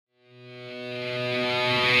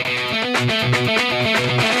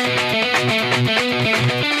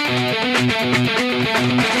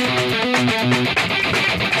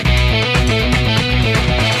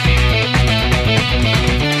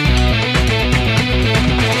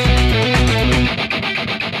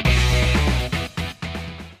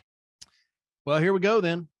Well, here we go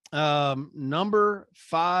then. Number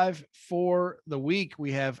 5 for the week,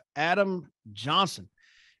 we have Adam Johnson.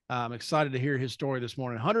 I'm excited to hear his story this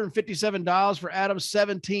morning. $157 for Adam,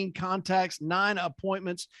 17 contacts, 9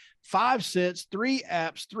 appointments, 5 sits, 3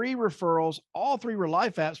 apps, 3 referrals. All 3 were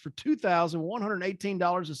life apps for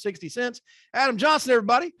 $2,118.60. Adam Johnson,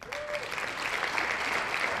 everybody.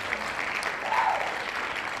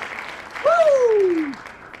 Woo!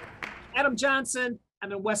 Adam Johnson.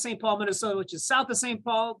 I'm in West St. Paul, Minnesota, which is south of St.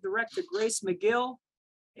 Paul, direct to Grace McGill.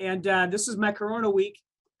 And this is my Corona week.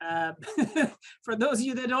 For those of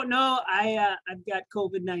you that don't know, I've got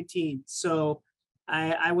COVID-19. So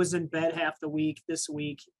I was in bed half the week this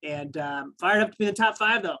week, and fired up to be in the top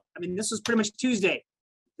 5 though. I mean, this was pretty much Tuesday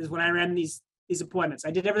is when I ran these appointments. I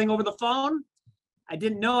did everything over the phone. I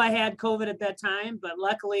didn't know I had COVID at that time, but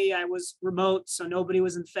luckily I was remote, so nobody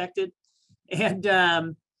was infected.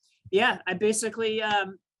 And yeah, I basically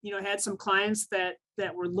had some clients that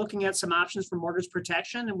were looking at some options for mortgage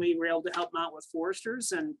protection, and we were able to help them out with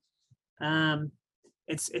foresters, and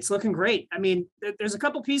it's looking great. I mean, there's a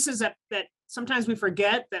couple pieces that sometimes we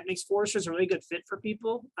forget that makes foresters a really good fit for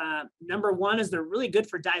people. Number one is they're really good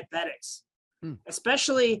for diabetics,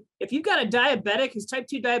 especially if you've got a diabetic who's type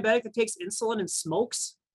 2 diabetic that takes insulin and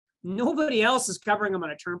smokes. Nobody else is covering them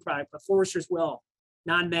on a term product, but foresters will,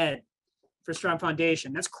 non-med, for strong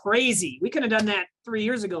foundation. That's crazy. We could have done that 3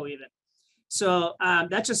 years ago even. So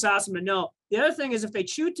that's just awesome to know. The other thing is if they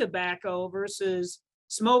chew tobacco versus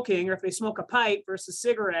smoking, or if they smoke a pipe versus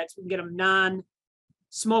cigarettes, we can get them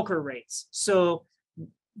non-smoker rates. So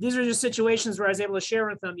these are just situations where I was able to share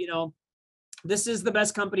with them, this is the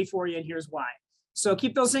best company for you, and here's why. So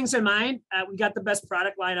keep those things in mind. We got the best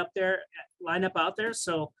product line out there.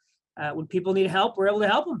 So when people need help, we're able to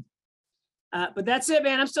help them. But that's it,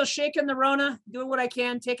 man. I'm still shaking the Rona, doing what I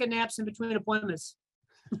can, taking naps in between appointments.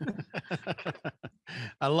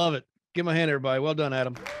 I love it. Give my hand, everybody. Well done,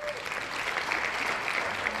 Adam.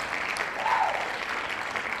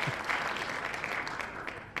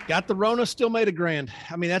 Got the Rona, still made $1,000.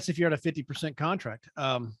 I mean, that's if you're at a 50% contract.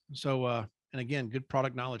 And again, good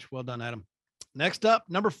product knowledge. Well done, Adam. Next up,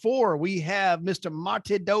 number 4, we have Mr.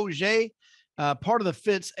 Marty Doge, part of the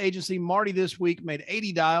Fitz agency. Marty this week made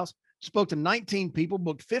 80 dials. Spoke to 19 people,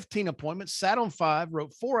 booked 15 appointments, sat on 5,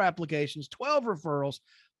 wrote 4 applications, 12 referrals.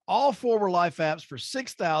 All 4 were life apps for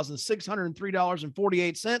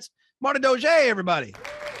 $6,603.48. Marty Doge, everybody.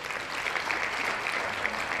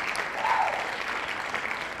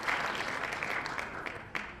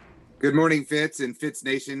 Good morning, Fitz and Fitz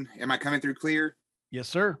Nation. Am I coming through clear? Yes,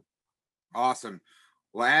 sir. Awesome.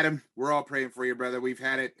 Well, Adam, we're all praying for you, brother. We've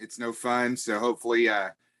had it. It's no fun. So hopefully,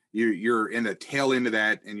 you're in the tail end of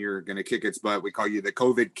that, and you're going to kick its butt. We call you the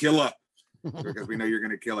COVID killer because we know you're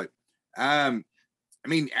going to kill it. I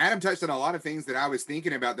mean, Adam touched on a lot of things that I was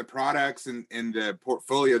thinking about, the products and the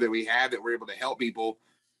portfolio that we have that we're able to help people.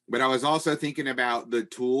 But I was also thinking about the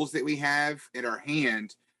tools that we have in our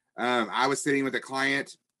hand. I was sitting with a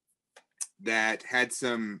client that had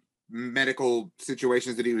some medical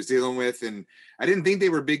situations that he was dealing with, and I didn't think they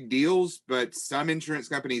were big deals, but some insurance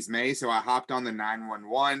companies may. So I hopped on the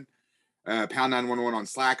 911, pound 911 on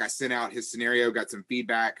Slack. I sent out his scenario, got some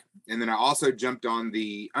feedback, and then I also jumped on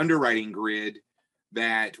the underwriting grid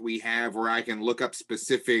that we have where I can look up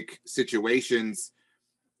specific situations,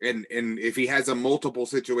 and if he has a multiple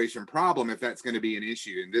situation problem, if that's going to be an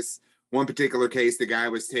issue. In this one particular case, the guy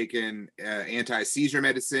was taking anti-seizure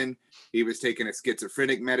medicine, he was taking a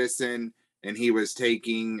schizophrenic medicine, and he was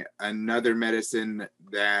taking another medicine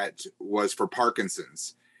that was for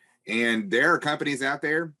Parkinson's. And there are companies out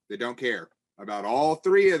there that don't care about all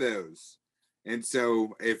 3 of those. And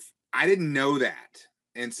so if I didn't know that,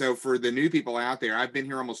 and so for the new people out there, I've been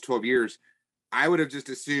here almost 12 years, I would have just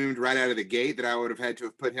assumed right out of the gate that I would have had to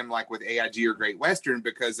have put him like with AIG or Great Western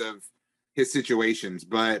because of his situations.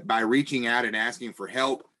 But by reaching out and asking for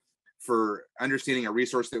help, for understanding a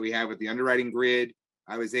resource that we have with the underwriting grid,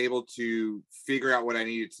 I was able to figure out what I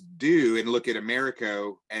needed to do and look at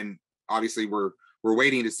Americo. And obviously we're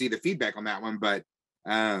waiting to see the feedback on that one. But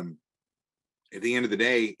at the end of the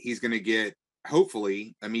day, he's going to get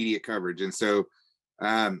hopefully immediate coverage. And so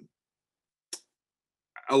a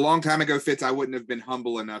long time ago, Fitz, I wouldn't have been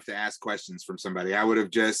humble enough to ask questions from somebody. I would have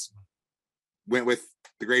just went with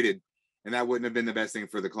the graded, and that wouldn't have been the best thing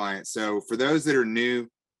for the client. So for those that are new,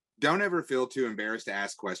 don't ever feel too embarrassed to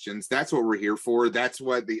ask questions. That's what we're here for. That's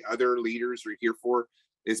what the other leaders are here for,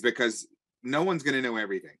 is because no one's going to know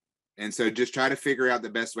everything. And so just try to figure out the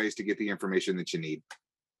best ways to get the information that you need.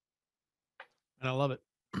 And I love it.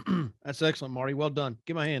 That's excellent, Marty. Well done.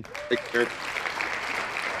 Give my hand. Take care.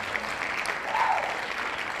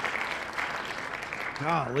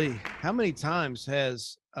 Golly, how many times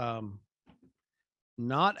has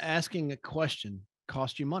not asking a question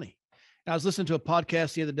cost you money? I was listening to a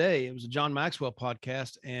podcast the other day. It was a John Maxwell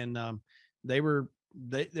podcast, and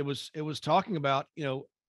it was talking about,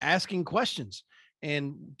 asking questions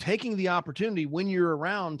and taking the opportunity when you're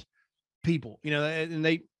around people,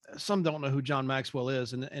 and some don't know who John Maxwell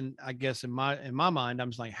is. And I guess in my mind,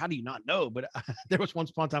 I'm just like, how do you not know? But there was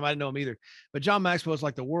once upon a time I didn't know him either. But John Maxwell is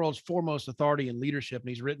like the world's foremost authority in leadership, and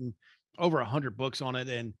he's written over 100 books on it,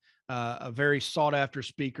 and a very sought after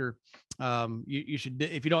speaker. You should,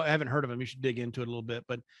 if you haven't heard of him, you should dig into it a little bit.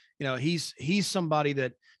 But he's somebody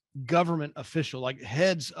that government official, like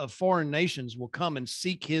heads of foreign nations, will come and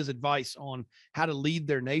seek his advice on how to lead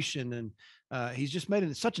their nation. And he's just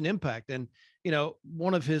made such an impact. And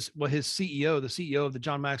one of his CEO, the CEO of the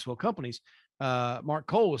John Maxwell companies, Mark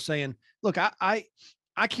Cole, was saying, look, I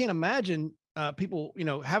can't imagine people,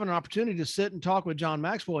 having an opportunity to sit and talk with John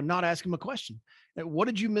Maxwell and not ask him a question. What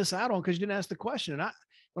did you miss out on because you didn't ask the question? And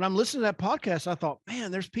when I'm listening to that podcast, I thought,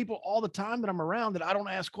 man, there's people all the time that I'm around that I don't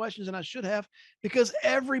ask questions, and I should have, because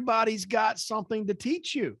everybody's got something to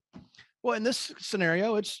teach you. Well, in this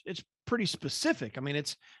scenario, it's pretty specific. I mean,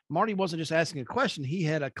 Marty wasn't just asking a question. He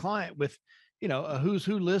had a client with, a who's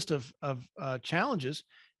who list of challenges.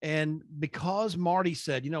 And because Marty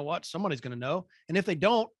said, you know what, somebody's going to know. And if they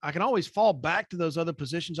don't, I can always fall back to those other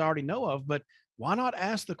positions I already know of, but why not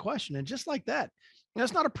ask the question? And just like that,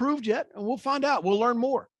 that's not approved yet. And we'll find out. We'll learn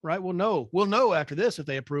more, right? We'll know after this if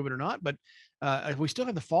they approve it or not. But we still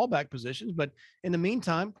have the fallback positions. But in the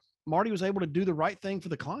meantime, Marty was able to do the right thing for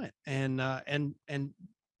the client and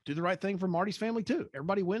do the right thing for Marty's family too.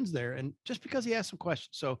 Everybody wins there. And just because he asked some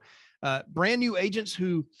questions. So brand new agents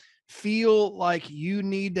who feel like you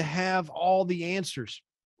need to have all the answers,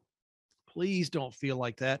 please don't feel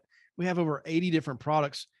like that. We have over 80 different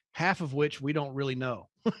products, half of which we don't really know.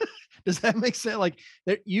 Does that make sense? Like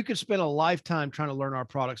you could spend a lifetime trying to learn our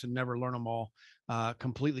products and never learn them all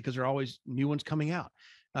completely, because there are always new ones coming out.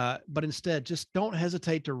 But instead, just don't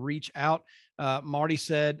hesitate to reach out. Marty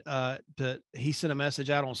said he sent a message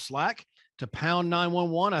out on Slack to pound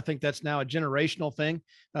 911. I think that's now a generational thing.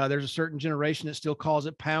 There's a certain generation that still calls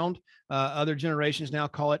it pound. Other generations now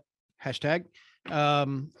call it hashtag.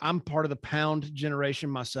 I'm part of the pound generation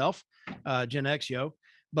myself, Gen X, yo.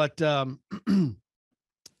 But go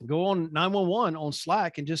on 911 on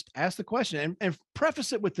Slack and just ask the question and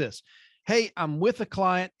preface it with this. Hey, I'm with a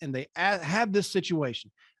client and they have this situation.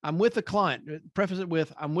 I'm with a client. Preface it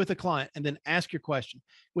with, I'm with a client, and then ask your question.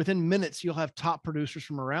 Within minutes, you'll have top producers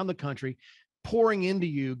from around the country pouring into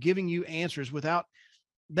you, giving you answers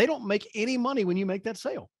they don't make any money when you make that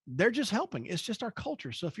sale. They're just helping. It's just our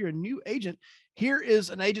culture. So if you're a new agent, here is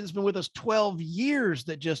an agent that's been with us 12 years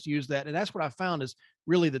that just used that. And that's what I found is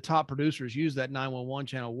really the top producers use that 911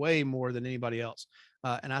 channel way more than anybody else.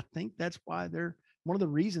 And I think that's why they're one of the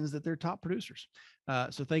reasons that they're top producers.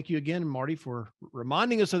 So thank you again, Marty, for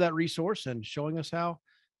reminding us of that resource and showing us how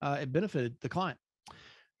it benefited the client. All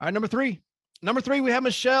right, number three, we have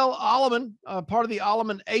Michelle Alleman, part of the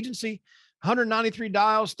Alleman Agency. 193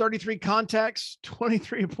 dials, 33 contacts,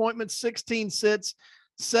 23 appointments, 16 sits,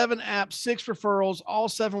 7 apps, 6 referrals. All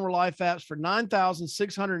 7 were life apps for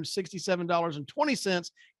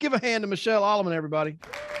 $9,667.20. Give a hand to Michelle Alleman, everybody.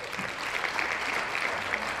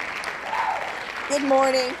 Good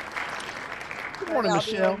morning. Good morning,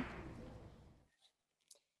 Michelle.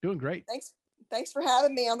 Doing great. Thanks for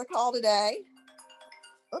having me on the call today.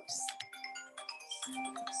 Oops.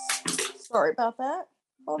 Sorry about that.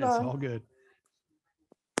 Hold on. It's all good.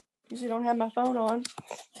 Usually don't have my phone on.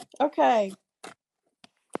 Okay.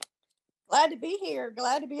 Glad to be here.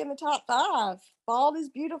 Glad to be in the top 5. Bald is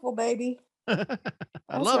beautiful, baby. I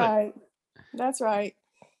love it. That's right.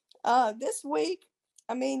 This week,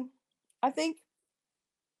 I think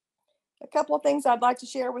a couple of things I'd like to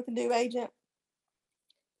share with a new agent.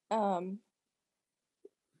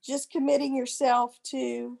 Just committing yourself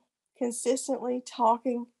to consistently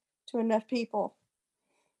talking to enough people.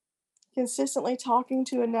 Consistently talking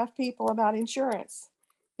to enough people about insurance,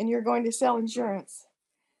 and you're going to sell insurance.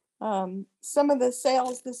 Some of the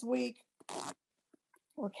sales this week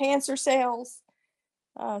were cancer sales.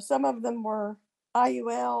 Some of them were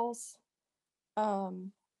IULs.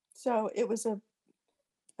 So it was a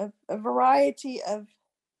variety of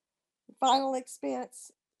final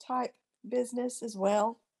expense type business as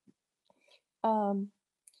well.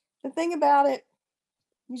 The thing about it,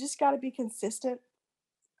 you just got to be consistent.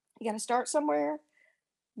 You got to start somewhere,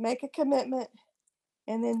 make a commitment,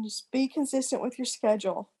 and then just be consistent with your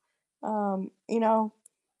schedule. You know,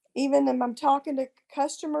 even if I'm talking to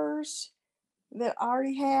customers that I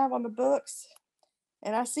already have on the books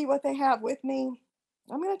and I see what they have with me,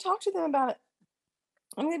 I'm going to talk to them about it.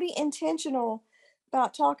 I'm going to be intentional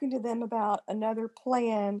about talking to them about another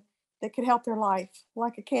plan that could help their life,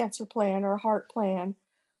 like a cancer plan or a heart plan.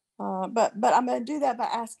 But I'm going to do that by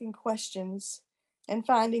asking questions and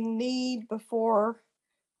finding need before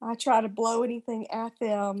I try to blow anything at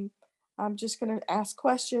them. I'm just going to ask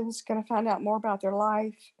questions, going to find out more about their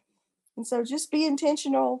life. And so just be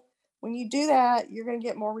intentional. When you do that, you're going to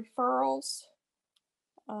get more referrals.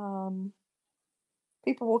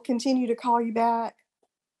 People will continue to call you back,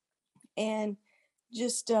 and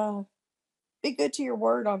just be good to your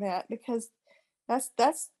word on that, because that's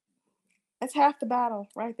half the battle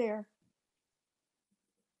right there.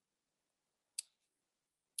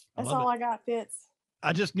 I That's love all it. I got, Fitz.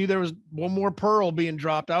 I just knew there was one more pearl being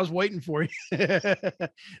dropped. I was waiting for you.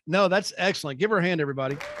 No, that's excellent. Give her a hand,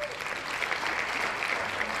 everybody.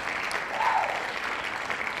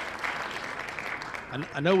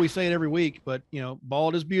 I know we say it every week, but you know,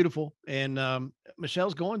 bald is beautiful. And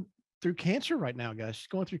Michelle's going through cancer right now, guys. She's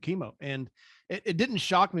going through chemo. And it didn't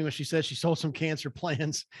shock me when she said she sold some cancer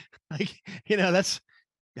plans. Like, you know, that's,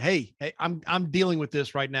 hey, I'm dealing with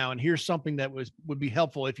this right now, and here's something that would be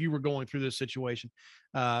helpful if you were going through this situation.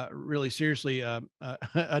 Really seriously, a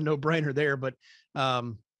no-brainer there. But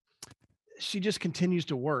she just continues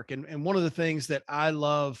to work. And one of the things that I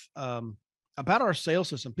love about our sales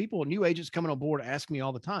system, people, new agents coming on board ask me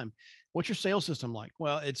all the time, what's your sales system like?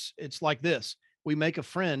 Well, it's like this. We make a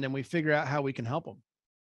friend and we figure out how we can help them.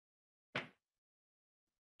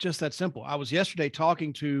 Just that simple. I was yesterday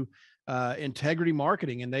talking to Integrity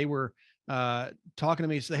Marketing, and they were talking to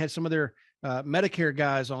me. So they had some of their Medicare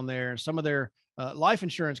guys on there, and some of their life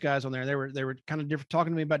insurance guys on there. They were kind of different,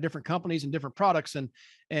 talking to me about different companies and different products. And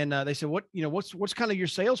they said, what's kind of your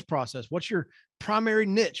sales process? What's your primary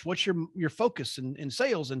niche? What's your focus in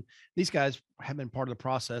sales? And these guys have been part of the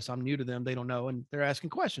process. I'm new to them. They don't know. And they're asking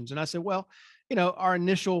questions. And I said, well, our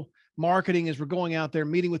initial marketing is we're going out there,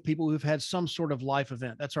 meeting with people who've had some sort of life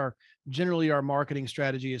event. That's generally our marketing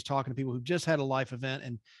strategy, is talking to people who've just had a life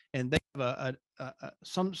event and they have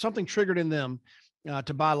something triggered in them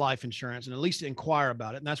to buy life insurance, and at least inquire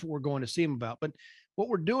about it. And that's what we're going to see them about. But what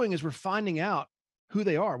we're doing is we're finding out who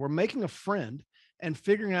they are. We're making a friend and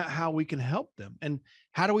figuring out how we can help them. And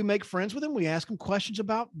how do we make friends with them? We ask them questions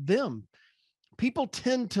about them. People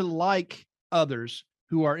tend to like others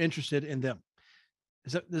who are interested in them.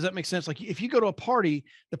 Does that make sense? Like, if you go to a party,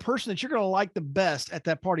 the person that you're going to like the best at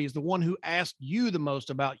that party is the one who asked you the most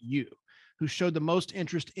about you, who showed the most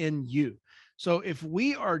interest in you. So if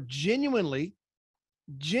we are genuinely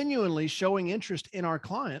showing interest in our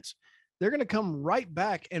clients, they're going to come right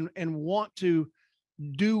back and want to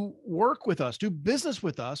do work with us, do business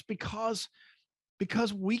with us, because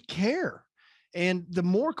we care. And the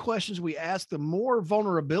more questions we ask, the more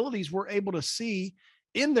vulnerabilities we're able to see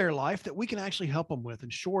in their life that we can actually help them with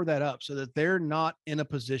and shore that up so that they're not in a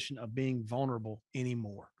position of being vulnerable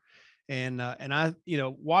anymore. And I,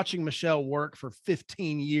 watching Michelle work for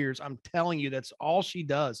 15 years, I'm telling you, that's all she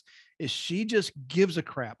does, is she just gives a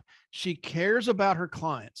crap. She cares about her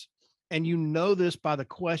clients. And this by the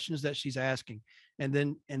questions that she's asking.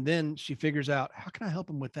 And then she figures out, how can I help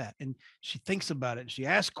them with that? And she thinks about it, and she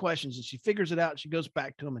asks questions, and she figures it out, and she goes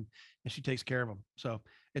back to them, and she takes care of them. So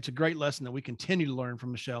it's a great lesson that we continue to learn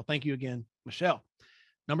from Michelle. Thank you again, Michelle.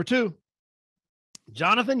 Number 2,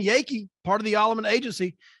 Jonathan Yakey, part of the Alleman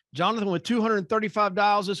Agency. Jonathan with 235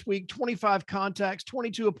 dials this week, 25 contacts,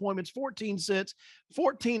 22 appointments, 14 sits,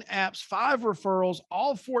 14 apps, 5 referrals.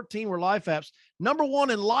 All 14 were life apps. Number 1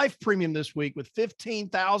 in life premium this week with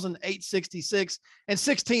 $15,866 and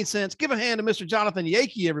 16 cents. Give a hand to Mr. Jonathan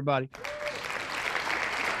Yakey, everybody.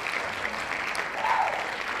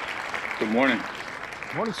 Good morning.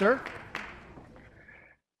 Morning, sir.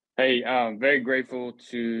 Hey, very grateful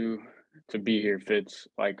to be here, Fitz.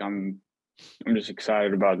 Like, I'm just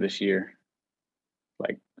excited about this year,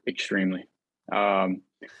 like, extremely.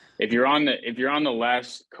 If you're on the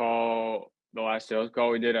last call, the last sales call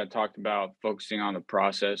we did, I talked about focusing on the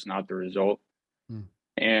process, not the result.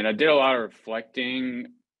 And I did a lot of reflecting,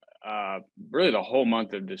 really the whole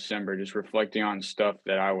month of December, just reflecting on stuff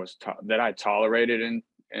that I tolerated in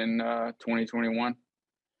 2021.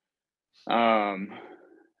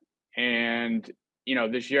 And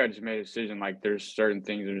this year I just made a decision, like, there's certain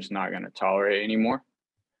things I'm just not going to tolerate anymore.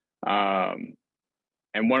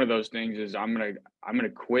 And one of those things is I'm gonna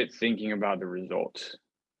quit thinking about the results,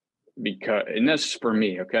 because, and this is for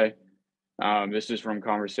me, okay? This is from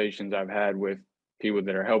conversations I've had with people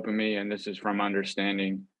that are helping me, and this is from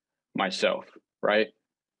understanding myself, right?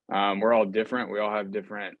 We're all different. We all have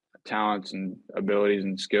different talents and abilities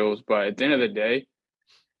and skills, but at the end of the day,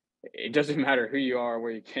 it doesn't matter who you are,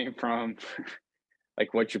 where you came from,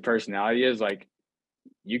 like what your personality is. Like,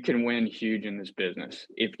 you can win huge in this business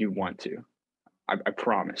if you want to. I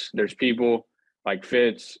promise. There's people like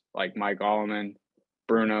Fitz, like Mike Alleman,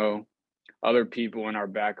 Bruno, other people in our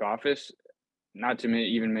back office, not to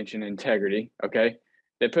even mention integrity, okay?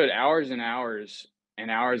 They put hours and hours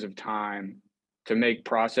and hours of time to make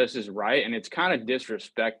processes right, and it's kind of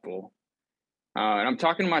disrespectful. And I'm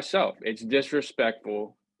talking to myself. It's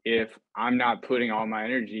disrespectful if I'm not putting all my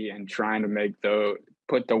energy and trying to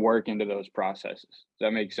put the work into those processes. Does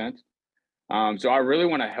that make sense? So I really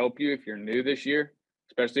want to help you if you're new this year,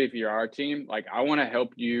 especially if you're our team. Like, I want to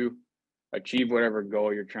help you achieve whatever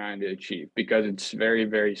goal you're trying to achieve, because it's very,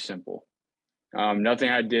 very simple. Nothing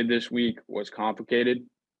I did this week was complicated.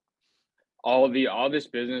 All this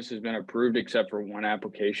business has been approved except for one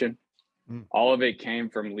application. All of it came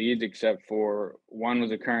from leads, except for one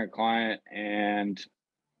was a current client and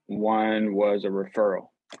one was a referral.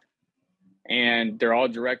 And they're all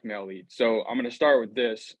direct mail leads. So I'm going to start with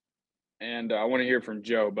this. And I want to hear from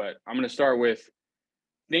Joe, but I'm going to start with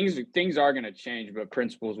things are going to change, but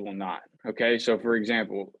principles will not. Okay. So for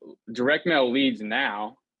example, direct mail leads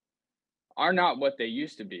now are not what they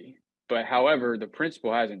used to be, but however, the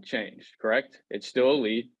principle hasn't changed, correct? It's still a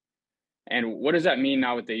lead. And what does that mean,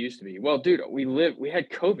 not what they used to be? Well, dude, we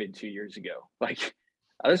had COVID 2 years ago. Like,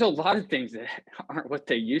 there's a lot of things that aren't what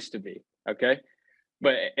they used to be. Okay.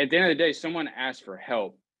 But at the end of the day, someone asked for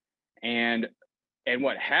help, and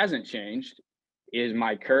what hasn't changed is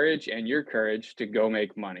my courage and your courage to go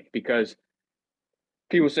make money, because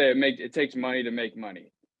people say it takes money to make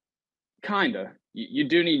money. Kinda. You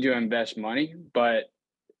do need to invest money, but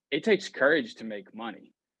it takes courage to make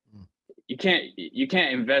money. You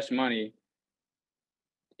can't invest money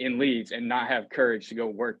in leads and not have courage to go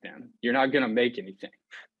work them. You're not going to make anything.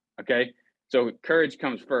 Okay. So courage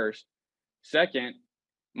comes first. Second,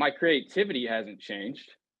 my creativity hasn't changed,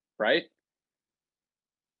 right?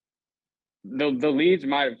 The leads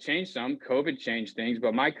might have changed some. COVID changed things,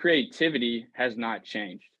 but my creativity has not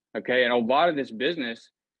changed. Okay. And a lot of this business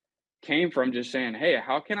came from just saying, hey,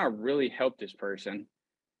 how can I really help this person?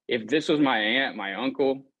 If this was my aunt, my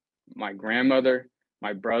uncle, my grandmother,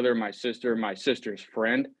 my brother, my sister's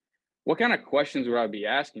friend, what kind of questions would I be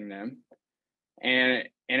asking them? And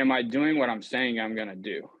am I doing what I'm saying I'm going to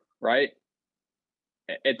do? Right.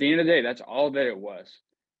 At the end of the day, that's all that it was.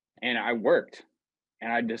 And I worked,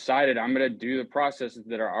 and I decided I'm going to do the processes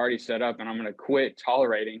that are already set up, and I'm going to quit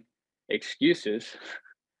tolerating excuses,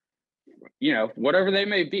 whatever they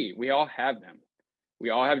may be. We all have them. We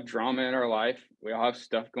all have drama in our life. We all have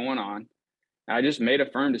stuff going on. And I just made a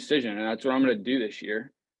firm decision, and that's what I'm going to do this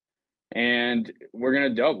year. And we're going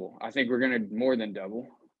to double. I think we're going to more than double,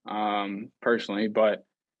 personally, but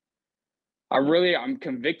I'm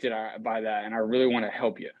convicted by that, and I really want to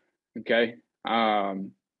help you. Okay.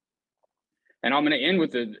 And I'm going to end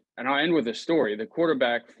with a story. The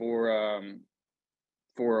quarterback for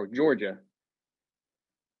Georgia,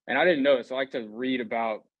 and I didn't know this. I like to read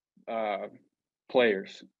about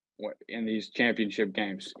players in these championship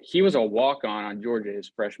games. He was a walk-on on Georgia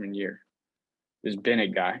his freshman year. This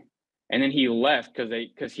Bennett guy, and then he left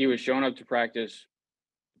because he was showing up to practice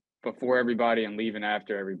before everybody and leaving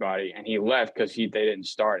after everybody, and he left because they didn't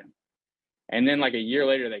start him. And then like a year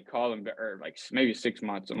later, they called him, or like maybe 6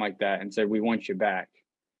 months, something like that, and said, we want you back.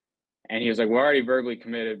 And he was like, we're already verbally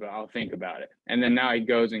committed, but I'll think about it. And then now he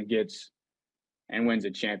goes and wins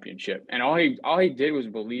a championship. And all he did was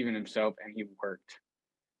believe in himself, and he worked,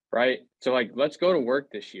 right? So like, let's go to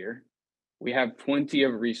work this year. We have plenty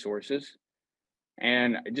of resources,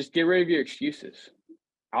 and just get rid of your excuses.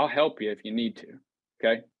 I'll help you if you need to.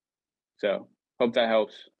 Okay. So hope that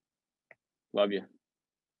helps. Love you.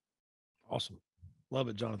 Awesome. Love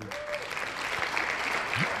it, Jonathan.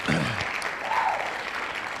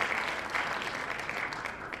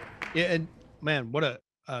 Yeah. And man, what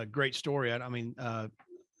a great story. I mean, I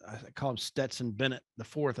call him Stetson Bennett the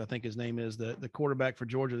fourth, I think his name is, the quarterback for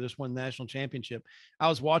Georgia. This won national championship. I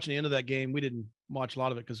was watching the end of that game. We didn't watch a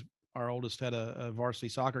lot of it because our oldest had a varsity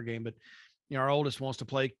soccer game, but our oldest wants to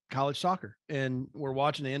play college soccer, and we're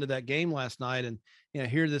watching the end of that game last night. And,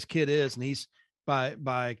 here this kid is, and he's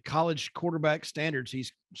by college quarterback standards,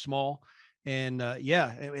 he's small, And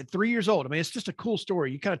yeah, at 3 years old, I mean, it's just a cool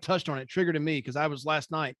story. You kind of touched on it, triggered in me because I was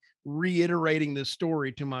last night reiterating this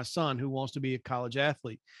story to my son who wants to be a college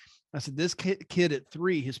athlete. I said, this kid at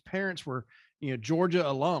 3, his parents were, Georgia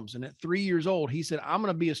alums. And at 3 years old, he said, I'm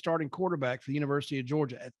going to be a starting quarterback for the University of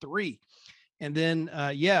Georgia at 3. And then,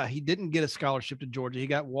 yeah, he didn't get a scholarship to Georgia. He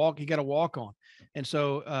got a walk on. And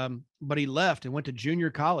so, but he left and went to junior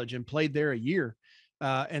college and played there a year.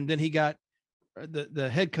 And then he got the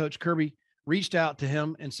head coach, Kirby, reached out to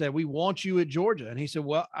him and said, we want you at Georgia. And he said,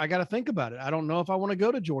 well, I got to think about it. I don't know if I want to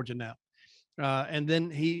go to Georgia now. And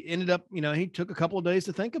then he ended up, he took a couple of days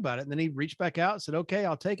to think about it. And then he reached back out and said, okay,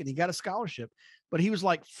 I'll take it. He got a scholarship, but he was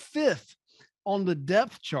like 5th on the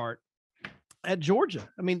depth chart at Georgia.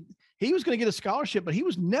 I mean, he was going to get a scholarship, but he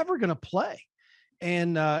was never going to play.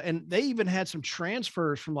 And they even had some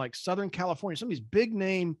transfers from like Southern California, some of these big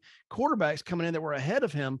name quarterbacks coming in that were ahead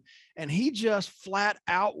of him. And he just flat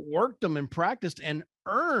out worked them and practiced and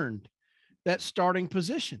earned that starting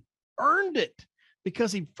position, earned it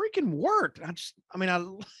because he freaking worked.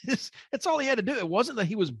 It's all he had to do. It wasn't that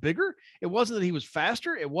he was bigger. It wasn't that he was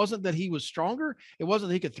faster. It wasn't that he was stronger. It wasn't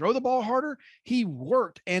that he could throw the ball harder. He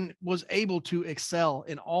worked and was able to excel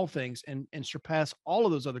in all things and surpass all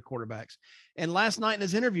of those other quarterbacks. And last night in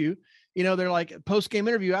his interview, they're like post-game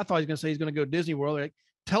interview. I thought he was going to say he's going to go to Disney World. They're like,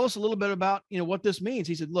 tell us a little bit about, what this means.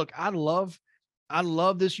 He said, look, I love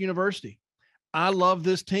this university. I love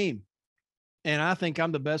this team. And I think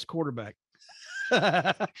I'm the best quarterback.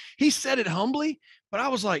 He said it humbly, but I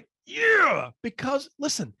was like, yeah, because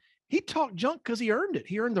listen, he talked junk because he earned it.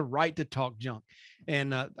 He earned the right to talk junk.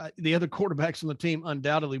 And the other quarterbacks on the team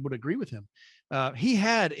undoubtedly would agree with him. He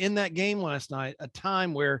had in that game last night a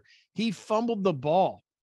time where he fumbled the ball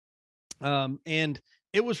and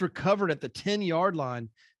it was recovered at the 10-yard line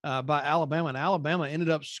by Alabama. And Alabama ended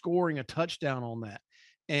up scoring a touchdown on that.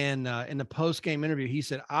 And in the post-game interview, he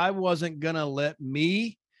said, I wasn't going to let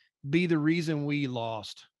me be the reason we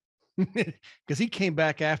lost because he came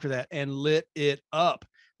back after that and lit it up.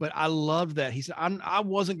 But I loved that. He said, I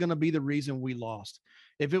wasn't going to be the reason we lost.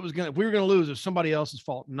 If we were going to lose, it was somebody else's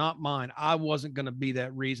fault, not mine. I wasn't going to be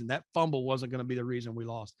that reason. That fumble wasn't going to be the reason we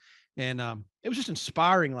lost. And it was just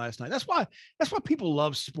inspiring last night. That's why people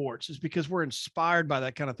love sports, is because we're inspired by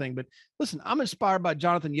that kind of thing. But listen, I'm inspired by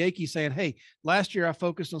Jonathan Yakey saying, hey, last year I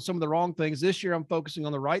focused on some of the wrong things. This year I'm focusing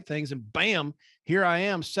on the right things. And bam, here I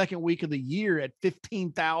am, second week of the year at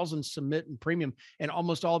 15,000 submit and premium. And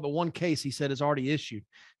almost all but one case, he said, is already issued.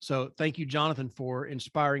 So thank you, Jonathan, for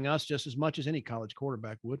inspiring us just as much as any college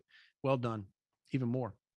quarterback would. Well done. Even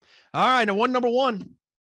more. All right. Now, number one.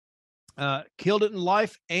 Killed it in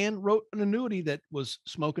life and wrote an annuity that was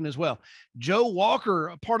smoking as well. Joe Walker,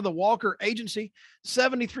 a part of the Walker agency,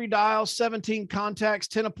 73 dials, 17 contacts,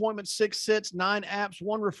 10 appointments, 6 sits, 9 apps,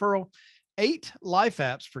 1 referral, 8 life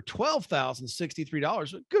apps for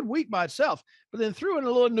 $12,063. A good week by itself, but then threw in a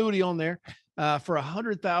little annuity on there for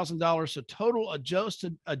 $100,000. So total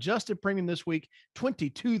adjusted premium this week,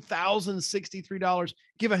 $22,063.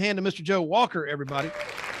 Give a hand to Mr. Joe Walker, everybody.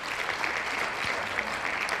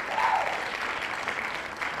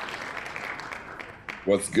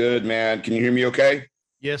 What's good, man? Can you hear me okay?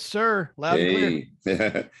 Yes, sir. Loud and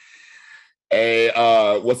clear. Hey,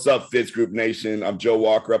 what's up, Fitz Group Nation? I'm Joe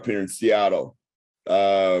Walker up here in Seattle.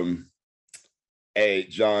 Hey,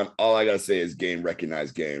 John, all I got to say is game,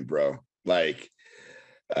 recognize game, bro. Like,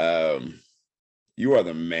 you are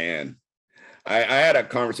the man. I had a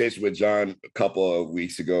conversation with John a couple of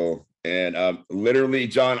weeks ago, and literally,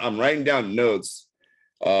 John, I'm writing down notes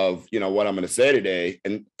of, what I'm going to say today.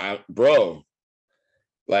 And bro,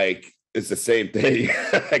 like, it's the same thing.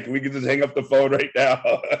 Like, we can just hang up the phone right now.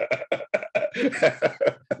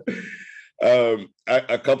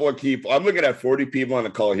 A couple of people. I'm looking at 40 people on the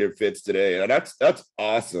call here, Fitz, today, and that's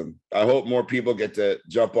awesome. I hope more people get to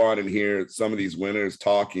jump on and hear some of these winners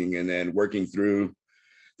talking and then working through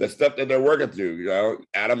the stuff that they're working through.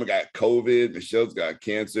 Adam got COVID, Michelle's got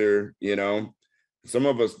cancer. Some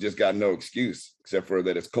of us just got no excuse except for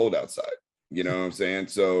that it's cold outside. You know what I'm saying?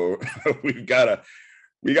 So we gotta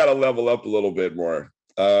level up a little bit more.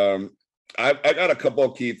 I got a couple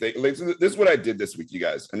of key things. This is what I did this week, you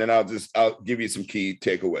guys, and then I'll give you some key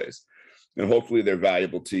takeaways, and hopefully they're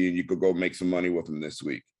valuable to you. And you could go make some money with them this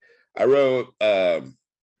week. I wrote an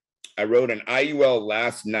IUL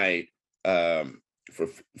last night for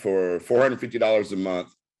 $450 a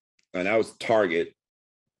month, and that was target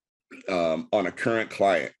on a current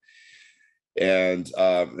client. And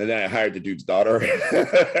then I hired the dude's daughter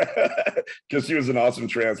because she was an awesome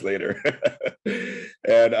translator.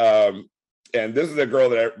 And this is a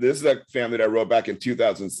family that I wrote back in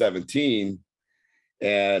 2017.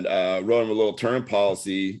 and wrote him a little term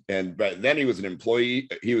policy. And but then he was an employee.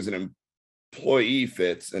 He was an employee,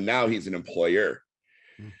 Fitz, and now he's an employer.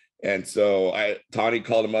 And so Tawny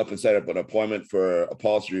called him up and set up an appointment for a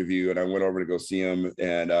policy review, and I went over to go see him.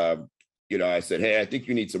 And I said, "Hey, I think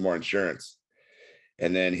you need some more insurance."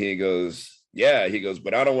 And then he goes, "Yeah." He goes,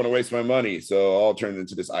 "But I don't want to waste my money." So all turned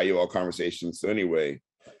into this IUL conversation. So anyway,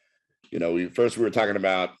 we were talking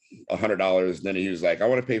about $100. Then he was like, "I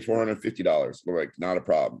want to pay $450." We're like, "Not a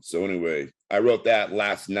problem." So anyway, I wrote that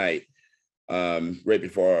last night, right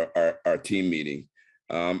before our team meeting.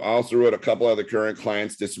 I also wrote a couple other current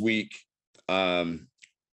clients this week on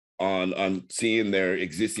seeing their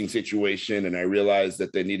existing situation, and I realized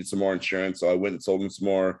that they needed some more insurance, so I went and sold them some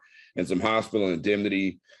more and some hospital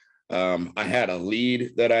indemnity. I had a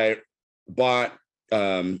lead that I bought,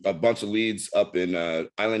 a bunch of leads up in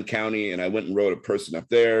Island County, and I went and wrote a person up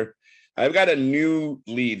there. I've got a new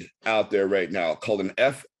lead out there right now called an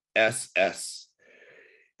FSS,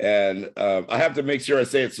 and I have to make sure I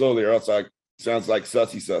say it slowly, or else sounds like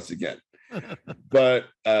sussy sus again. But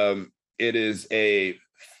it is a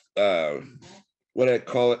what do I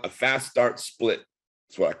call it? A fast start split.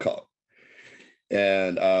 That's what I call it.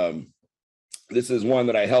 And this is one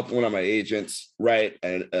that I helped one of my agents write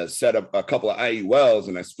and set up a couple of IULs,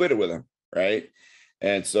 and I split it with them, right?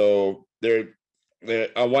 And so I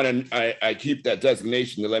keep that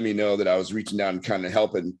designation to let me know that I was reaching out and kind of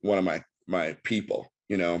helping one of my people,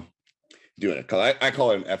 doing it. Cause I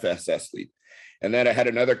call it an FSS lead. And then I had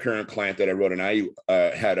another current client that I wrote an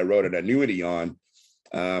annuity on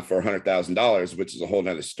for $100,000, which is a whole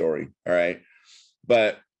nother story. All right.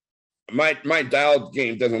 But my dial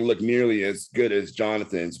game doesn't look nearly as good as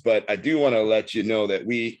Jonathan's, but I do want to let you know that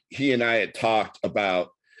he and I had talked about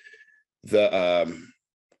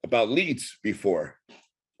about leads before,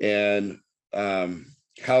 and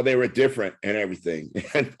how they were different and everything.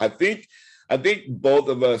 And I think both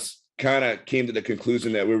of us kind of came to the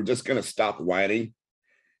conclusion that we were just going to stop whining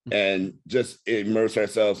and just immerse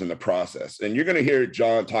ourselves in the process. And you're going to hear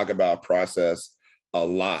John talk about process a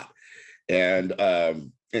lot. And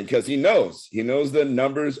because he knows the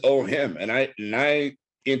numbers owe him. And I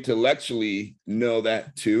intellectually know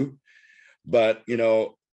that too. But,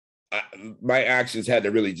 my actions had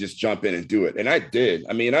to really just jump in and do it. And I did.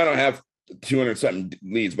 I mean, I don't have 200 something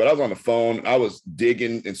leads, but I was on the phone. I was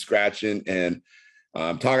digging and scratching and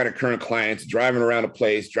talking to current clients, driving around a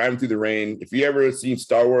place, driving through the rain. If you ever seen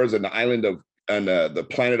Star Wars on the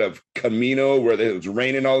planet of Camino, where it was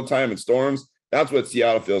raining all the time and storms, that's what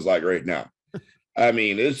Seattle feels like right now. I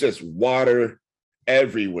mean, it's just water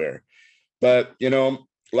everywhere. But,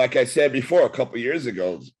 like I said before, a couple of years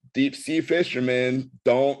ago, deep sea fishermen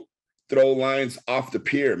don't throw lines off the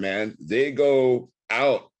pier, man. They go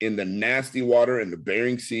out in the nasty water in the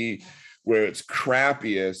Bering Sea where it's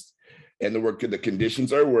crappiest and the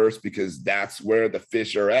conditions are worse, because that's where the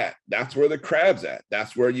fish are at. That's where the crab's at.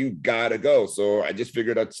 That's where you gotta go. So I just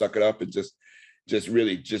figured I'd suck it up and just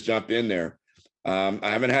really jump in there. I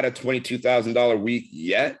haven't had a $22,000 week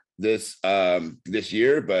yet this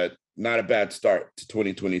year, but not a bad start to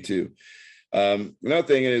 2022. Another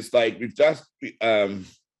thing is, like,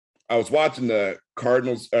 I was watching the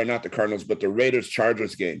Cardinals, or not the Cardinals, but the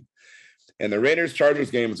Raiders-Chargers game. And the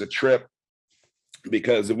Raiders-Chargers game was a trip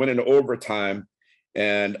because it went into overtime,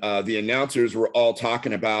 and the announcers were all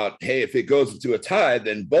talking about, hey, if it goes into a tie,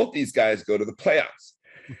 then both these guys go to the playoffs.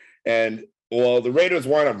 And well, the Raiders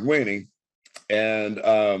wound up winning, and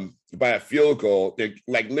by a field goal,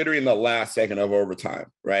 like literally in the last second of overtime,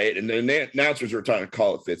 right? And then the announcers were trying to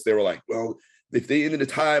call it Fitz. They were like, well, if they ended a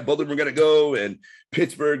tie, both of them were going to go, and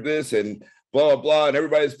Pittsburgh this and blah, blah, blah, and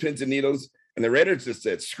everybody's pins and needles. And the Raiders just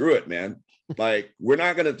said, screw it, man. Like, we're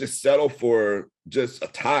not going to just settle for just a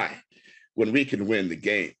tie when we can win the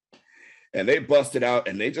game. And they busted out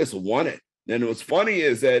and they just won it. And what's funny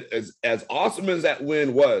is that as awesome as that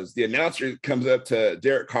win was, the announcer comes up to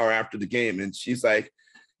Derek Carr after the game, and she's like,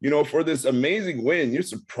 for this amazing win, you're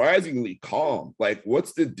surprisingly calm. Like,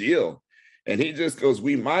 what's the deal? And he just goes,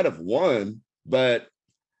 we might have won, but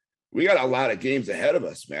we got a lot of games ahead of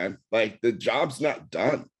us, man. Like, the job's not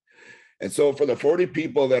done. And so for the 40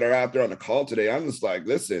 people that are out there on the call today, I'm just like,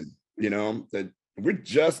 listen, that we're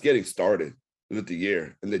just getting started with the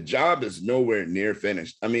year, and the job is nowhere near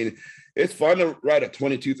finished. I mean, it's fun to write a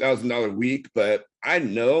 $22,000 week, but I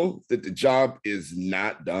know that the job is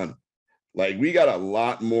not done. Like, we got a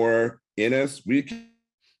lot more in us. We can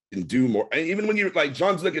do more. And even when you're like,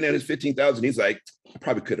 John's looking at his 15,000, he's like, I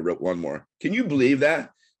probably could have wrote one more. Can you believe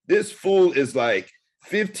that? This fool is like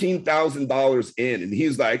 $15,000 in, and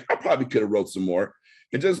he's like, I probably could have wrote some more.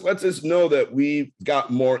 It just lets us know that we've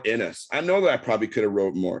got more in us. I know that I probably could have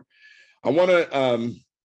wrote more. I want to,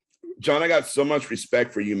 John, I got so much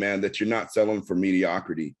respect for you, man, that you're not settling for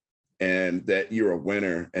mediocrity and that you're a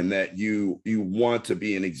winner and that you want to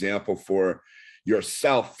be an example for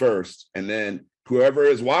yourself first and then whoever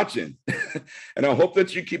is watching. And I hope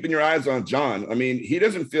that you're keeping your eyes on John. I mean, he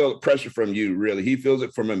doesn't feel pressure from you, really. He feels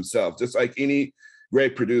it from himself. Just like any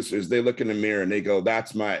great producers, they look in the mirror and they go,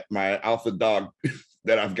 that's my alpha dog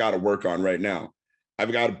that I've got to work on right now.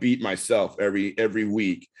 I've got to beat myself every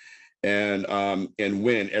week and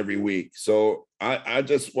win every week. So I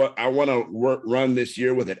want to run this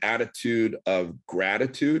year with an attitude of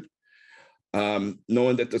gratitude,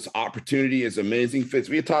 knowing that this opportunity is amazing. Fitz,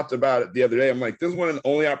 we talked about it the other day. I'm like, this is one of the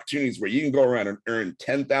only opportunities where you can go around and earn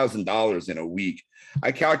 $10,000 in a week.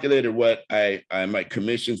 I calculated what my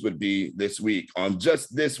commissions would be this week on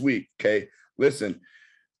just this week. Okay, listen,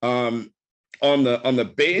 on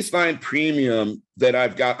the baseline premium that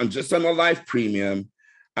I've got on just on the life premium,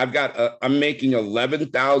 I'm making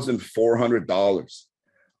 $11,400.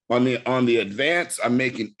 On the advance, I'm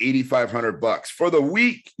making $8,500 for the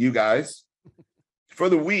week, you guys. For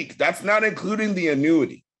the week, that's not including the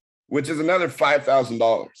annuity, which is another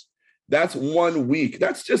 $5,000. That's 1 week.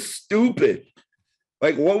 That's just stupid.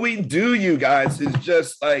 Like what we do, you guys, is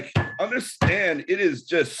just like, understand it is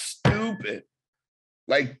just stupid.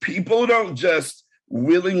 Like people don't just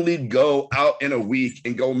willingly go out in a week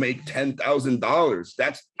and go make $10,000.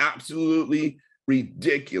 That's absolutely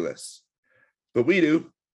ridiculous. But we do.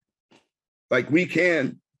 Like we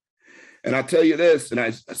can. And I'll tell you this, and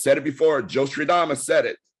I said it before, Joe Stradama said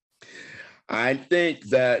it. I think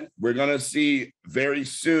that we're going to see very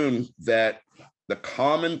soon that the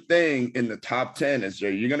common thing in the top 10 is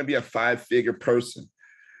you're going to be a 5-figure person.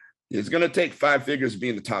 It's going to take 5 figures to be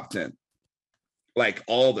in the top 10, like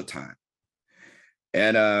all the time.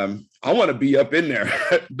 And I want to be up in there,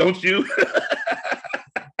 don't you?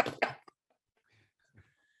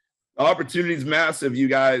 The opportunity is massive, you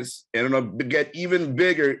guys, and it'll get even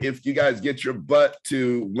bigger if you guys get your butt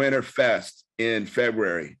to Winter Fest in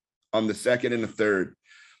February on the 2nd and the 3rd.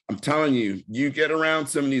 I'm telling you, you get around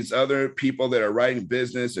some of these other people that are writing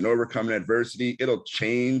business and overcoming adversity, it'll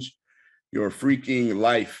change your freaking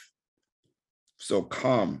life. So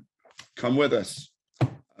come with us.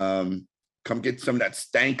 Come get some of that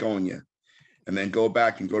stank on you and then go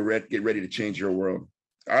back and get ready to change your world.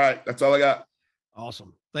 All right, that's all I got.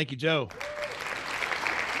 Awesome. Thank you, Joe.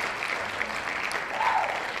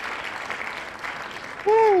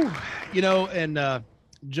 Woo. You know, and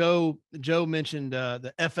Joe mentioned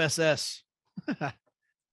the FSS. I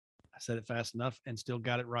said it fast enough and still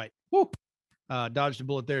got it right. Woo. Dodged a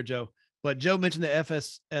bullet there, Joe. But Joe mentioned the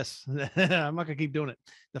FSS. I'm not gonna keep doing it.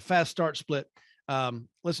 The fast start split.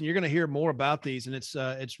 Listen, you're going to hear more about these, and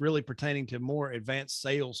it's really pertaining to more advanced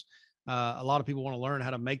sales. A lot of people want to learn how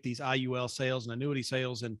to make these IUL sales and annuity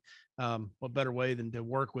sales, and what better way than to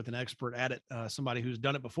work with an expert at it, somebody who's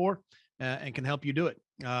done it before and can help you do it.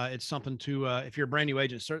 It's something to, if you're a brand new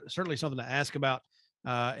agent, certainly something to ask about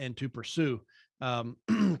and to pursue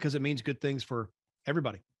because it means good things for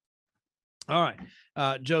everybody. All right.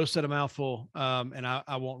 Joe said a mouthful, and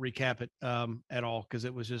I won't recap it at all because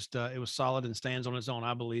it was just it was solid and stands on its own,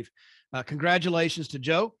 I believe. Congratulations to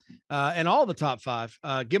Joe and all the top 5.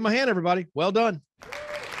 Give him a hand, everybody. Well done.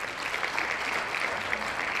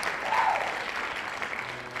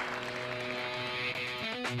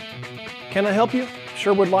 Can I help you?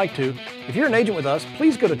 Sure would like to. If you're an agent with us,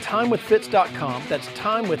 please go to timewithfitz.com. That's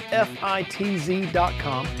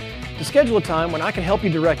timewithfitz.com to schedule a time when I can help you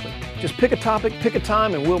directly. Just pick a topic, pick a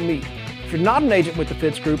time, and we'll meet. If you're not an agent with the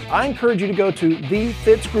Fitz Group, I encourage you to go to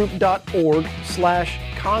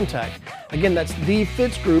thefitzgroup.org/contact. Again, that's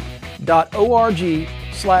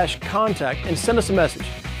thefitzgroup.org/contact and send us a message.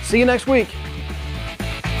 See you next week.